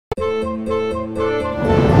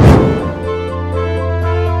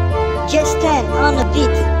10 on the beat.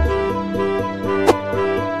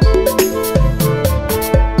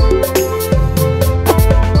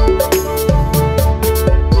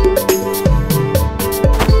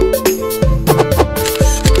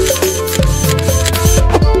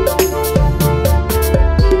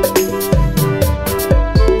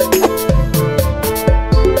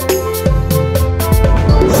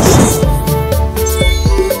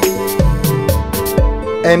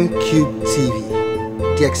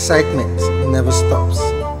 McubeTV, the excitement never stops.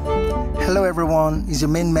 Hello everyone, it's your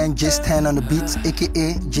main man J10 on the beat,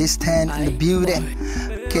 aka J10 in the building.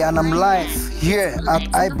 Okay, and I'm live here at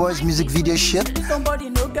Iboy's music video shoot,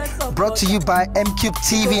 brought to you by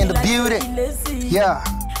McubeTV in the building. Yeah,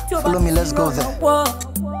 follow me, let's go there.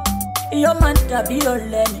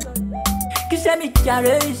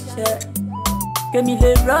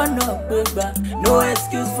 No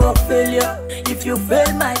excuse for failure. If you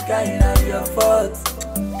fail, my guy, now your fault.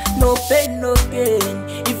 No pain, no gain.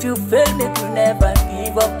 If you fail, make you never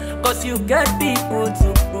give up. Cause you get people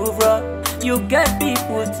to prove wrong. You get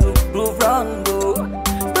people to prove wrong, oh.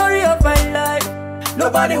 Story of my life,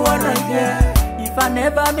 nobody wanna hear. If I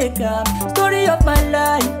never make them. Story of my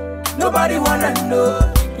life, nobody wanna know.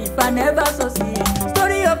 If I never succeed.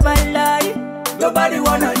 Story of my life, nobody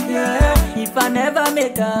wanna hear. If I never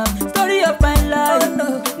make a story of my life, oh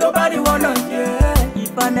no, nobody wanna hear.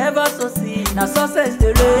 If I never succeed, now success the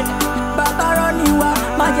rain. Baba Roniwa,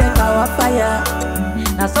 magic our fire.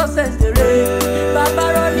 Now success the rain.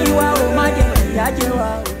 Baba Roniwa, oh magic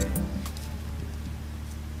yajewa.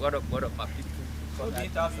 What up, my people?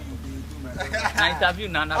 Interview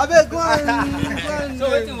now. I bet go on. So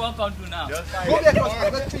what do you want to do now? Go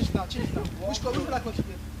there, change now. Which color would you like to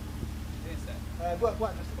play? Go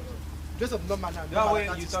on. Just a number now. No way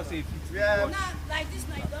you talk say yeah. Nah, like this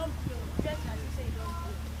night don't just like you say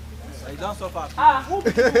don't. You don't suffer.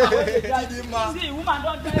 See, woman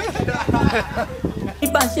don't die.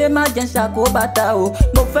 Ibashema jensha ko bata o.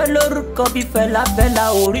 Mo fe lorúkọ bí fela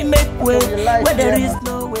o. Remake way where there is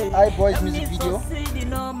no way. Iboy's music video.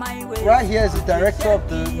 Right here is the director of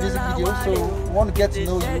the music video, so I want to get to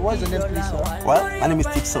know you. What's your name, please, sir? Well, my name is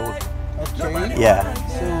Tixo. Okay. Yeah.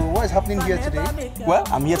 So what is happening here today? Well,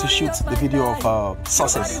 I'm here to shoot the video of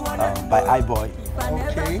Success by Iboy.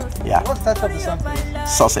 Okay. Yeah. What's the title of the song, please?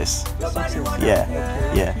 Success. Success. Yeah.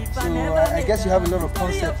 Okay. Yeah. So I guess you have a lot of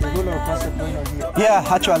concept, a whole lot of concept going on here. Yeah,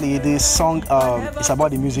 actually, the song is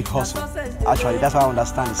about the music hustle. Actually, that's how I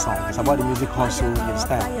understand the song. It's about the music hustle. You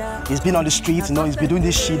understand? He's been on the street, you know, he's been doing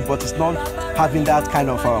this shit, but it's not having that kind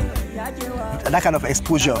of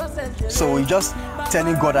exposure. So he just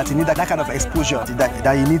telling God that he needs that kind of exposure,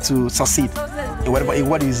 that he needs to succeed in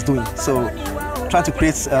what he's doing. So trying to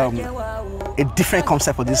create a different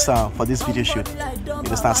concept for this video shoot. You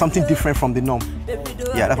understand? Something different from the norm.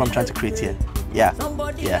 Yeah, that's what I'm trying to create here. Yeah.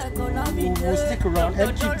 Yeah. We'll stick around.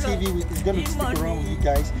 McubeTV is going to stick around with you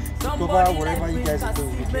guys to cover whatever you guys are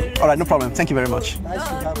doing. Okay? All right, no problem. Thank you very much. Nice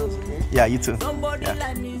to have us. Okay? Yeah, you too.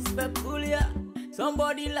 Yeah.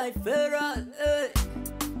 Somebody like Ferrer,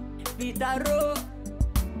 Vitaro,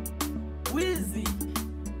 Wheezy.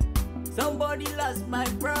 Somebody lost my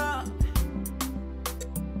bra.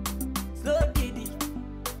 Slow Diddy,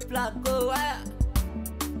 Flacco,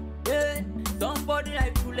 yeah. Somebody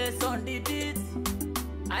like Pules on the beat.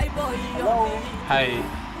 Iboy. Hello. Hi.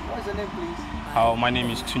 What's your name, please? My name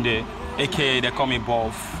is Tunde, aka they call me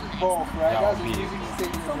Boff. Boff, right? Yeah, That's the B. music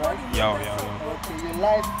station, right? Yo. Okay, you're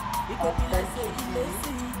live at McubeTV.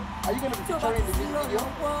 Are you going to be featuring in the music video?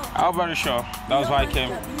 I'm very sure. That's why I came.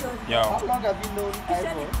 Yo. How long have you known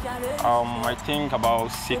Iboy? I think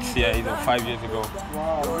about 6 years or 5 years ago.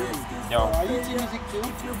 Wow, really? Yo. Are you into music too?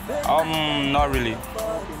 Not really. Okay,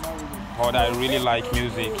 not really. But I really like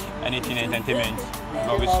music, anything entertainment.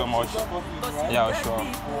 Love it so much. Yeah, sure.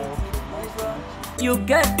 You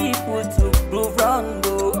get people to prove wrong,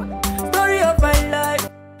 though. Story of my life.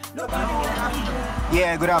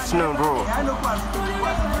 Yeah, good afternoon, bro.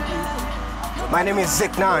 My name is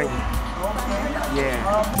Zik9.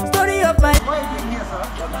 Yeah. Story of my.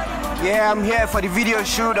 Yeah, I'm here for the video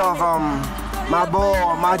shoot of my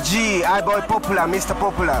boy, my G, Iboy Popular, Mr.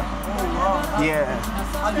 Popular. Yeah.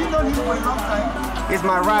 Have you known him for a long time? He's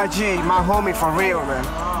my Raji, my homie for real, man.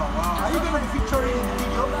 Are you going to be featuring in the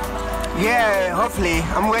video? Yeah, hopefully.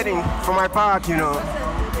 I'm waiting for my part, you know.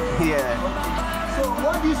 Yeah. So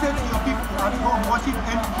what do you say to your people at home watching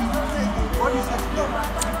McubeTV? What do you say to them?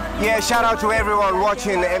 Yeah, shout out to everyone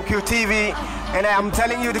watching McubeTV. And I'm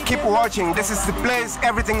telling you to keep watching. This is the place,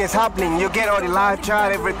 everything is happening. You get all the live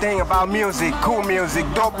chat, everything about music, cool music,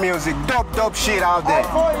 dope shit out there.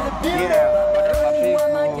 Yeah.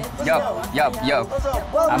 Yup.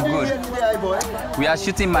 I'm good. We are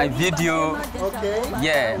shooting my video. Okay.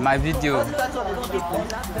 Yeah, my video. What's the title of the video,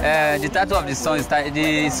 please? The title of the song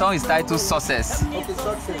is titled Success. Okay,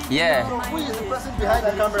 Success. Yeah. So who is the person behind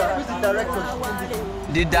the camera? Who is the director shooting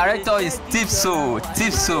this? The director is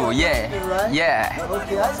Tipso. Yeah. Right? Yeah.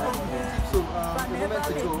 Okay, I spoke to Tipso a moment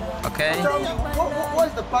ago. Okay. So tell me, what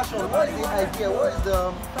is the passion? What is the idea? What is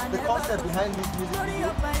the concept behind this music video?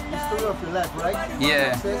 The story of your life, right?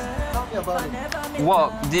 Yeah. Success. Tell me about it.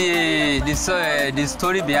 Well, the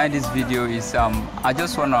story behind this video is I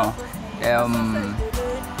just wanna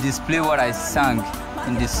display what I sang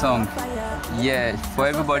in the song. Yeah, for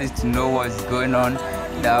everybody to know what's going on.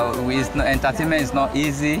 That entertainment is not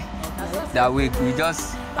easy. That we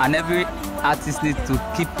just, and every artist needs to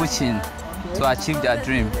keep pushing to achieve their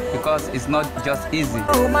dream, because it's not just easy.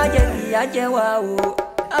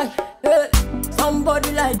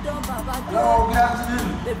 Somebody like Hello, good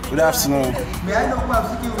afternoon. Good afternoon. May I know who I'm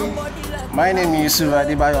speaking with? My name is Yusuf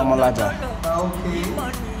Adebayo Omolaja. Okay.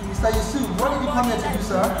 Mr. Yusuf, what did you come here to do,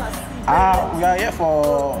 sir? We are here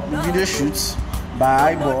for video shoots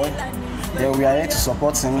by Iboy. Yeah, we are here to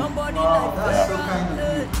support him. Wow, that's so kind of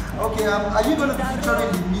you. Okay, are you going to be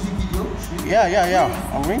featuring the music video? Yeah.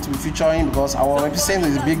 I'm going to be featuring because I will represent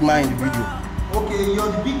the big man in the video. Okay,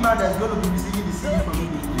 you're the big man that's going to be receiving the CD from me.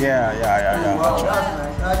 Yeah. Wow,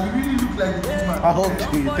 that's nice. You really look like the big man.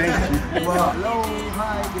 Okay, thank you. Wow. Hello,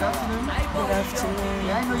 hi, good afternoon. Good afternoon.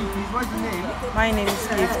 May I know you please? What's your name? My name is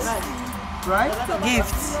Gift. Right?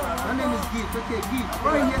 Gift. Your name is Gift. Okay, Gift.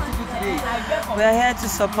 What are you here to do today? We are here to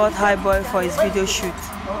support Iboy for his video shoot.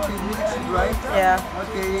 Okay, music shoot, right? Yeah.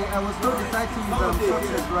 Okay, I was told the title is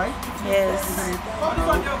Success, right? Yes. Isn't it?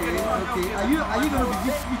 Okay. Are you going to be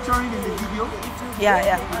featuring in the video? Yeah.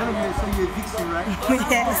 You're going to be you're a vixen, right?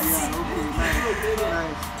 Yes. Yeah, okay,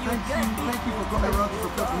 nice. Thank you for coming around to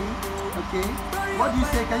support me. Okay. What do you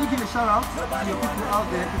say? Can you give a shout out to your people out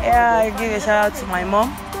there? Yeah, I give a shout out to my mom,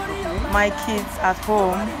 my kids at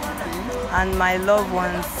home, and my loved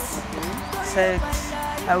ones. Said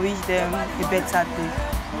I wish them a better day.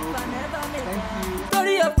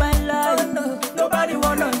 story of my life. Nobody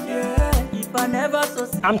wanna hear if I never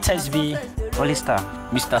succeed. I'm Tesvi Olista,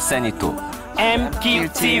 Mr. Senator.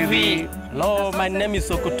 McubeTV. Hello, my name is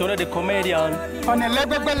Okotoro the comedian. On a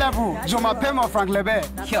level, je m'appelle Frank Lebert.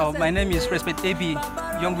 Yo, my name is Respect AB,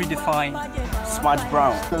 Young Redefined. Smart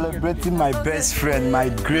Brown. Celebrating my best friend, my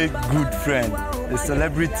great good friend, a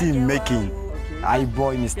celebrity in making.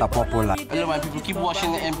 Iboy, Mr. Popular. Hello, my people. Keep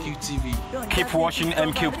watching the McubeTV. Keep watching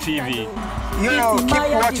McubeTV. Yo, keep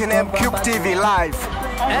watching McubeTV live.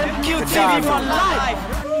 McubeTV for life.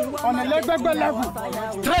 On a level.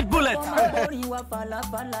 Straight bullet.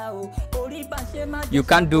 You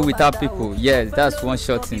can't do without people. Yes, that's one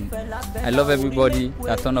short thing. I love everybody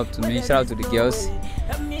that turned up to me. Shout out to the girls.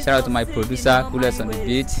 Shout out to my producer, Coolest on the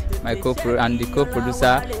beat, my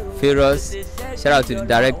co-producer, Feroz. Shout out to the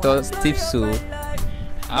director, Steve Su.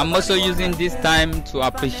 I'm also using this time to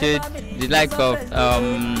appreciate the likes of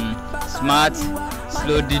Smart,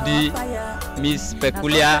 Slow Didi, Miss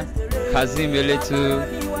Peculiar, Kazim Veletu,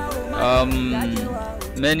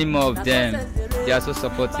 many more of them. They are so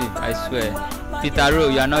supportive, I swear. Peter Rowe,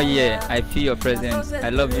 you are not here. I feel your presence. I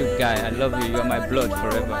love you, guy. I love you. You are my blood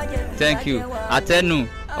forever. Thank you. Atenu,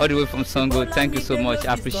 all the way from Songo. Thank you so much.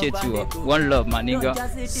 I appreciate you. One love, my nigga.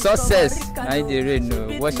 Success. I didn't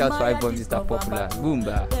know. Watch out for Iboy, Mr. Popular.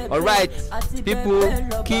 Boomba. All right, people,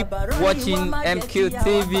 keep watching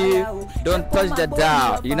McubeTV. Don't touch the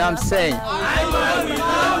dial. You know what I'm saying?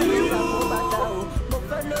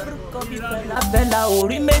 Bella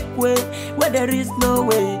ori make way where there is no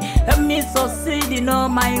way. Help me succeed in all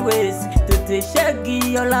my ways. Tete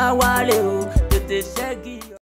shaggy ola wale o. Tete shaggy.